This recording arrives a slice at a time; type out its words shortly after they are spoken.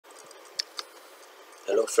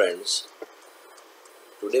Hello friends,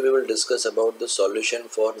 today we will discuss about the solution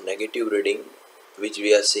for negative reading which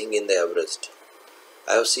we are seeing in the Everest.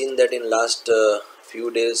 I have seen that in last few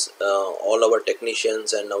days all our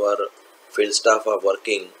technicians and our field staff are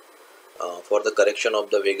working for the correction of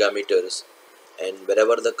the Vega meters, and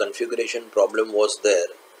wherever the configuration problem was there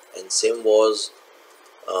and same was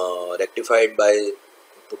rectified by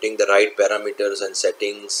putting the right parameters and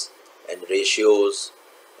settings and ratios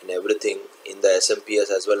and everything in the SMPS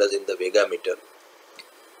as well as in the Vega meter.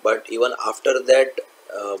 But even after that,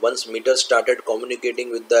 once meter started communicating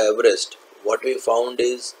with the Everest, what we found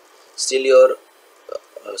is still your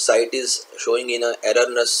site is showing in a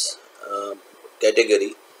errorness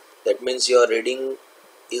category. That means your reading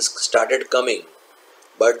is started coming,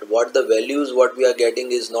 but what the values what we are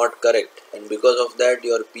getting is not correct, and because of that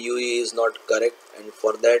your PUE is not correct, and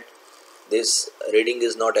for that this reading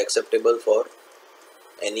is not acceptable for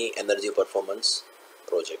any energy performance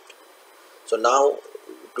project. So now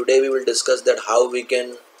today we will discuss that how we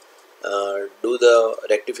can do the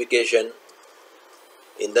rectification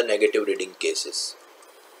in the negative reading cases.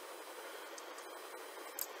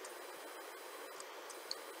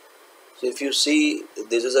 So if you see,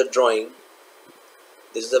 this is a drawing.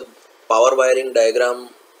 This is a power wiring diagram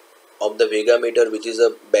of the Vega meter, which is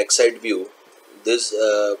a backside view. This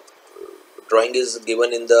drawing is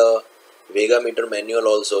given in the Vega meter manual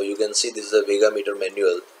also. You can see this is a Vega meter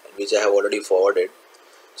manual which I have already forwarded.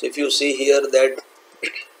 So if you see here that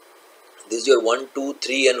this is your 1, 2,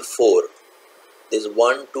 3 and 4. This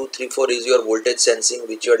 1, 2, 3, 4 is your voltage sensing,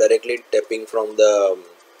 which you are directly tapping from the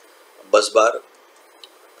bus bar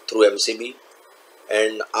through MCB.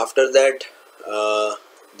 And after that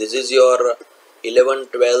this is your 11,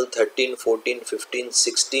 12, 13, 14, 15,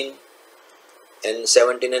 16 and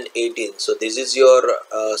 17 and 18. So this is your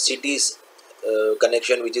CT's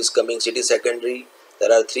connection which is coming, CT secondary.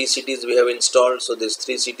 There are 3 CTs we have installed, so these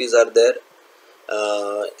 3 CTs are there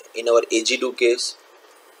in our AG2 case.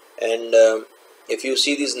 And if you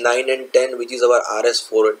see this 9 and 10, which is our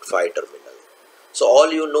RS4 and 5 terminal. So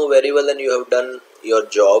all you know very well, and you have done your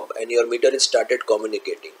job and your meter is started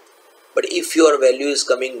communicating. But if your value is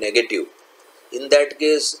coming negative, in that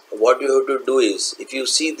case what you have to do is, if you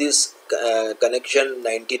see this connection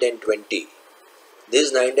 19 and 20,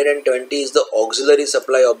 this 19 and 20 is the auxiliary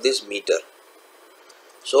supply of this meter.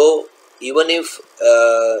 So even if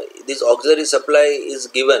this auxiliary supply is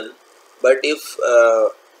given, but if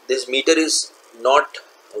this meter is not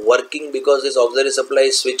working because this auxiliary supply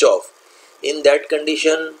is switch off, in that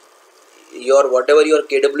condition your whatever your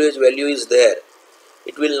kWh value is there,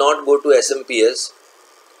 it will not go to SMPS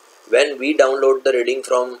when we download the reading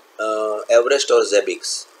from Everest or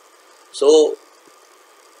Zebix. So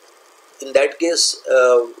in that case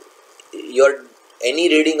your any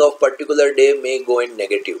reading of particular day may go in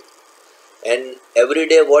negative. And every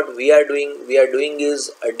day what we are doing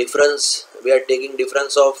is a difference. We are taking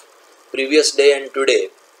difference of previous day and today,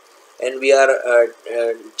 and we are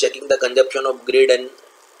checking the consumption of grid and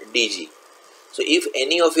DG. So if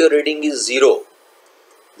any of your reading is 0,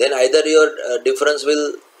 then either your difference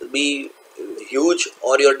will be huge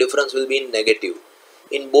or your difference will be in negative.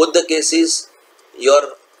 In both the cases your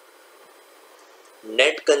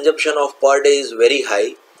net consumption of per day is very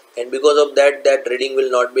high, and because of that reading will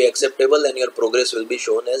not be acceptable and your progress will be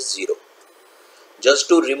shown as 0. Just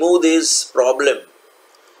to remove this problem,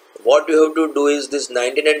 what you have to do is this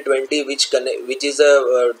 19 and 20 which is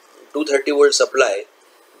a 230 volt supply,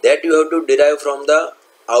 that you have to derive from the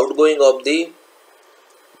outgoing of the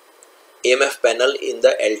EMF panel in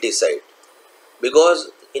the LT side.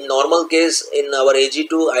 Because in normal case in our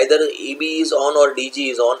AG2 either EB is on or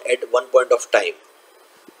DG is on at one point of time.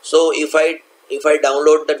 So if I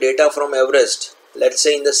download the data from Everest, let's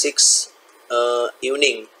say in the 6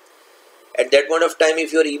 evening, at that point of time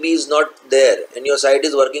if your EB is not there and your site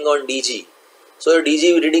is working on DG, so your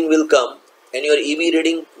DG reading will come and your EB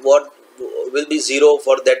reading will be 0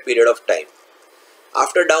 for that period of time.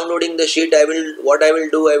 After downloading the sheet, I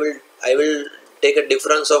will take a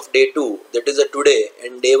difference of day 2, that is a today,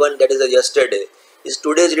 and day 1, that is a yesterday. Is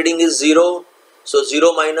today's reading is 0, so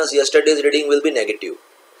 0 minus yesterday's reading will be negative,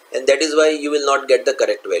 and that is why you will not get the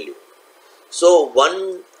correct value. So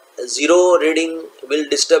 0 reading will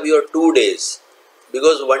disturb your 2 days,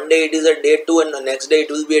 because one day it is a day 2 and the next day it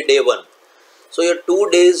will be a day 1. So your 2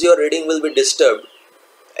 days your reading will be disturbed,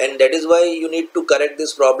 and that is why you need to correct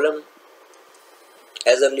this problem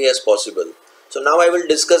as early as possible. So now I will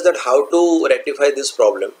discuss that how to rectify this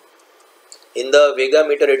problem. In the Vega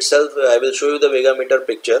meter itself, I will show you the Vega meter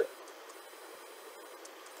picture.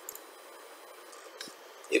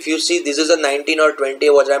 If you see, this is a 19 or 20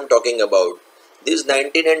 what I am talking about. this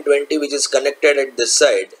 19 and 20 which is connected at this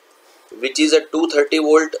side, which is a 230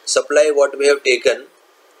 volt supply what we have taken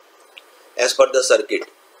as per the circuit.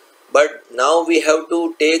 But now we have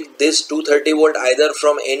to take this 230 volt either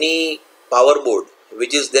from any power board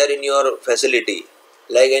which is there in your facility,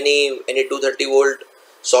 like any 230 volt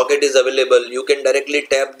socket is available, you can directly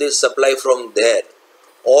tap this supply from there,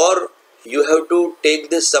 or you have to take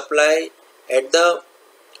this supply at the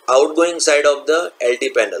outgoing side of the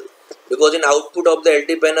LT panel, because in output of the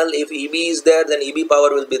LT panel, if EB is there, then EB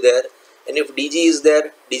power will be there, and if DG is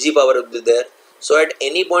there, DG power will be there. So at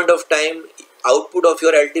any point of time, output of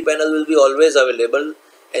your LT panel will be always available,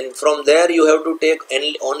 and from there you have to take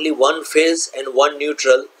only one phase and one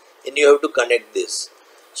neutral, and you have to connect this.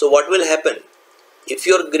 So what will happen if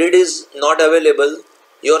your grid is not available?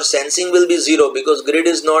 Your sensing will be 0 because grid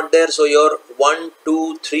is not there. So your 1,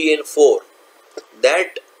 2, 3 and 4,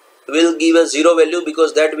 that will give a 0 value,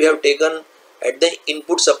 because that we have taken at the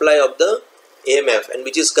input supply of the AMF, and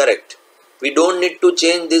which is correct. We don't need to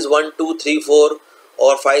change this 1, 2, 3, 4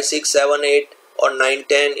 or 5, 6, 7, 8 or 9,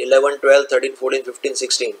 10, 11, 12, 13, 14, 15,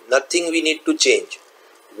 16. Nothing we need to change.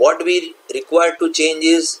 What we require to change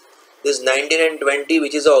is this 19 and 20,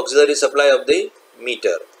 which is the auxiliary supply of the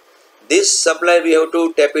meter. This supply we have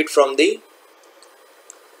to tap it from the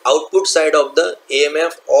output side of the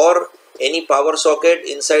AMF or any power socket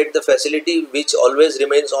inside the facility, which always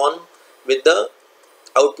remains on with the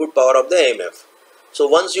output power of the AMF. So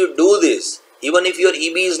once you do this, even if your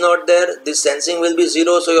EB is not there, this sensing will be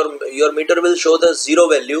 0. So your meter will show the 0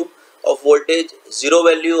 value of voltage, 0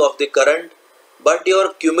 value of the current, but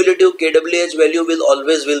your cumulative kWh value will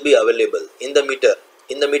always be available in the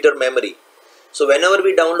meter memory. So whenever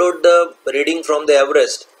we download the reading from the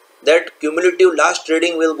Everest, that cumulative last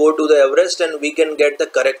reading will go to the Everest, and we can get the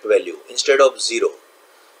correct value instead of 0.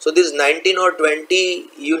 So this 19 or 20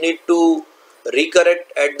 you need to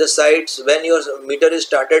recorrect at the sites when your meter is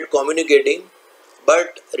started communicating,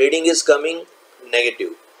 but reading is coming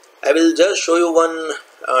negative. I will just show you one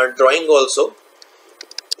drawing also.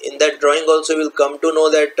 In that drawing also you will come to know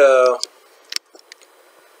that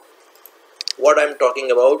what I am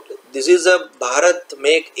talking about. This is a Bharat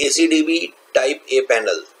Make ACDB type A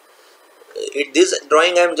panel. This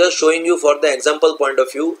drawing I am just showing you for the example point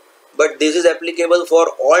of view, but this is applicable for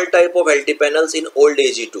all type of LT panels in old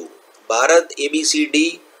AG2. Bharat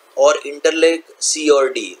ABCD or Interlake C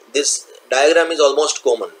or D. This diagram is almost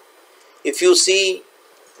common. If you see,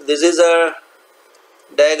 this is a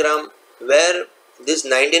diagram where this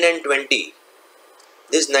 19 and 20,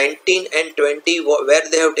 this 19 and 20, where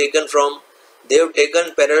they have taken from, they have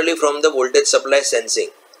taken parallelly from the voltage supply sensing.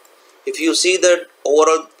 If you see the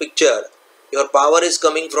overall picture, your power is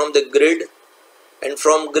coming from the grid, and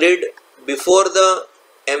from grid before the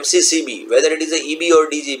MCCB, whether it is a EB or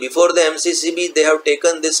DG, before the MCCB they have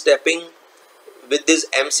taken this tapping with this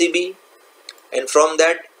MCB, and from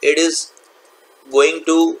that it is going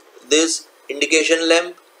to this indication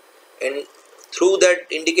lamp, and through that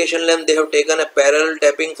indication lamp they have taken a parallel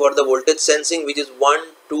tapping for the voltage sensing, which is 1,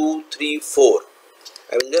 2, 3, 4.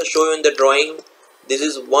 I will just show you in the drawing. This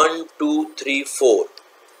is 1, 2, 3, 4.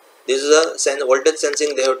 This is a voltage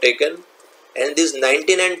sensing they have taken, and this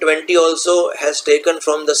 19 and 20 also has taken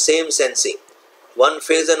from the same sensing. One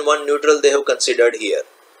phase and one neutral they have considered here.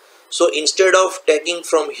 So instead of taking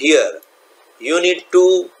from here, you need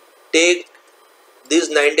to take this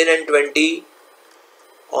 19 and 20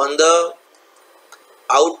 on the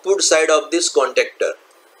output side of this contactor.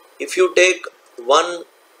 If you take one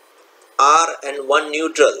R and one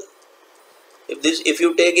neutral, if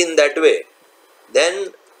you take in that way, then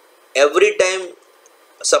every time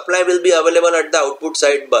supply will be available at the output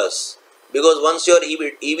side bus, because once your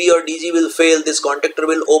EB or DG will fail, this contactor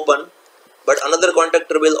will open but another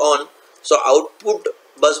contactor will on, so output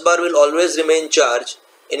bus bar will always remain charged,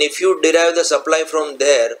 and if you derive the supply from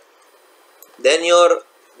there, then your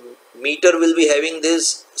meter will be having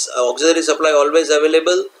this auxiliary supply always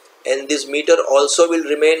available, and this meter also will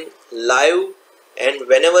remain live, and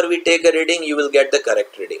whenever we take a reading you will get the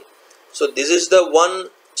correct reading. So this is the one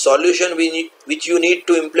solution which you need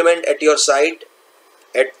to implement at your site.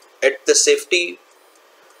 At the safety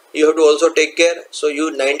you have to also take care. So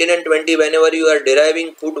you 19 and 20, whenever you are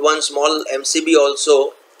deriving, put one small MCB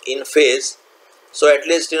also in phase, so at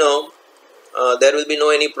least there will be no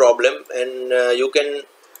any problem, and you can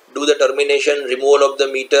do the termination removal of the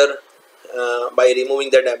meter by removing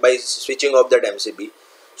that, by switching off that MCB.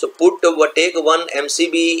 So take one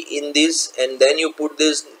MCB in this, and then you put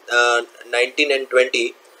this 19 and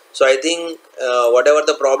 20. So I think whatever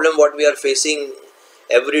the problem what we are facing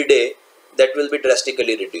every day, that will be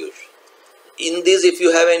drastically reduced. In this, if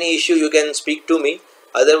you have any issue, you can speak to me.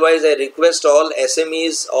 Otherwise, I request all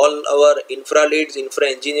SMEs, all our infra leads, infra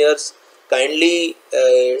engineers, kindly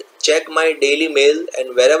check my daily mail,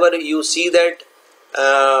 and wherever you see that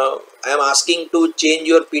I am asking to change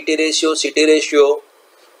your PT ratio, CT ratio,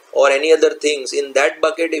 or any other things, in that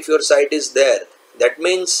bucket if your site is there, that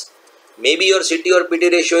means maybe your CT or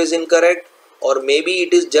PT ratio is incorrect, or maybe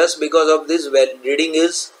it is just because of this reading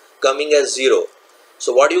is coming as 0.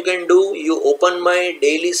 So what you can do, you open my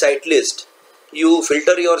daily site list, you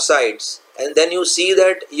filter your sites, and then you see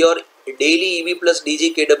that your daily EV plus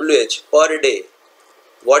DG kWh per day,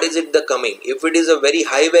 what is it the coming. If it is a very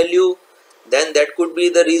high value, then that could be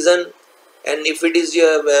the reason, and if it is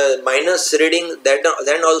your minus reading, that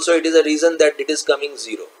then also it is a reason that it is coming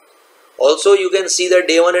 0. Also you can see the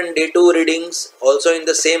day 1 and day 2 readings also in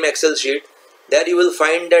the same Excel sheet. There you will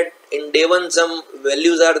find that in day 1 some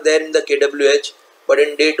values are there in the kWh, but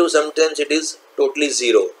in day 2 sometimes it is totally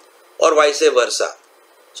 0, or vice versa.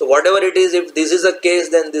 So whatever it is, if this is a case,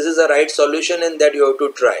 then this is a right solution, and that you have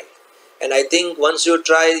to try. And I think once you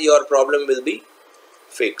try, your problem will be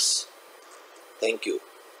fixed. Thank you.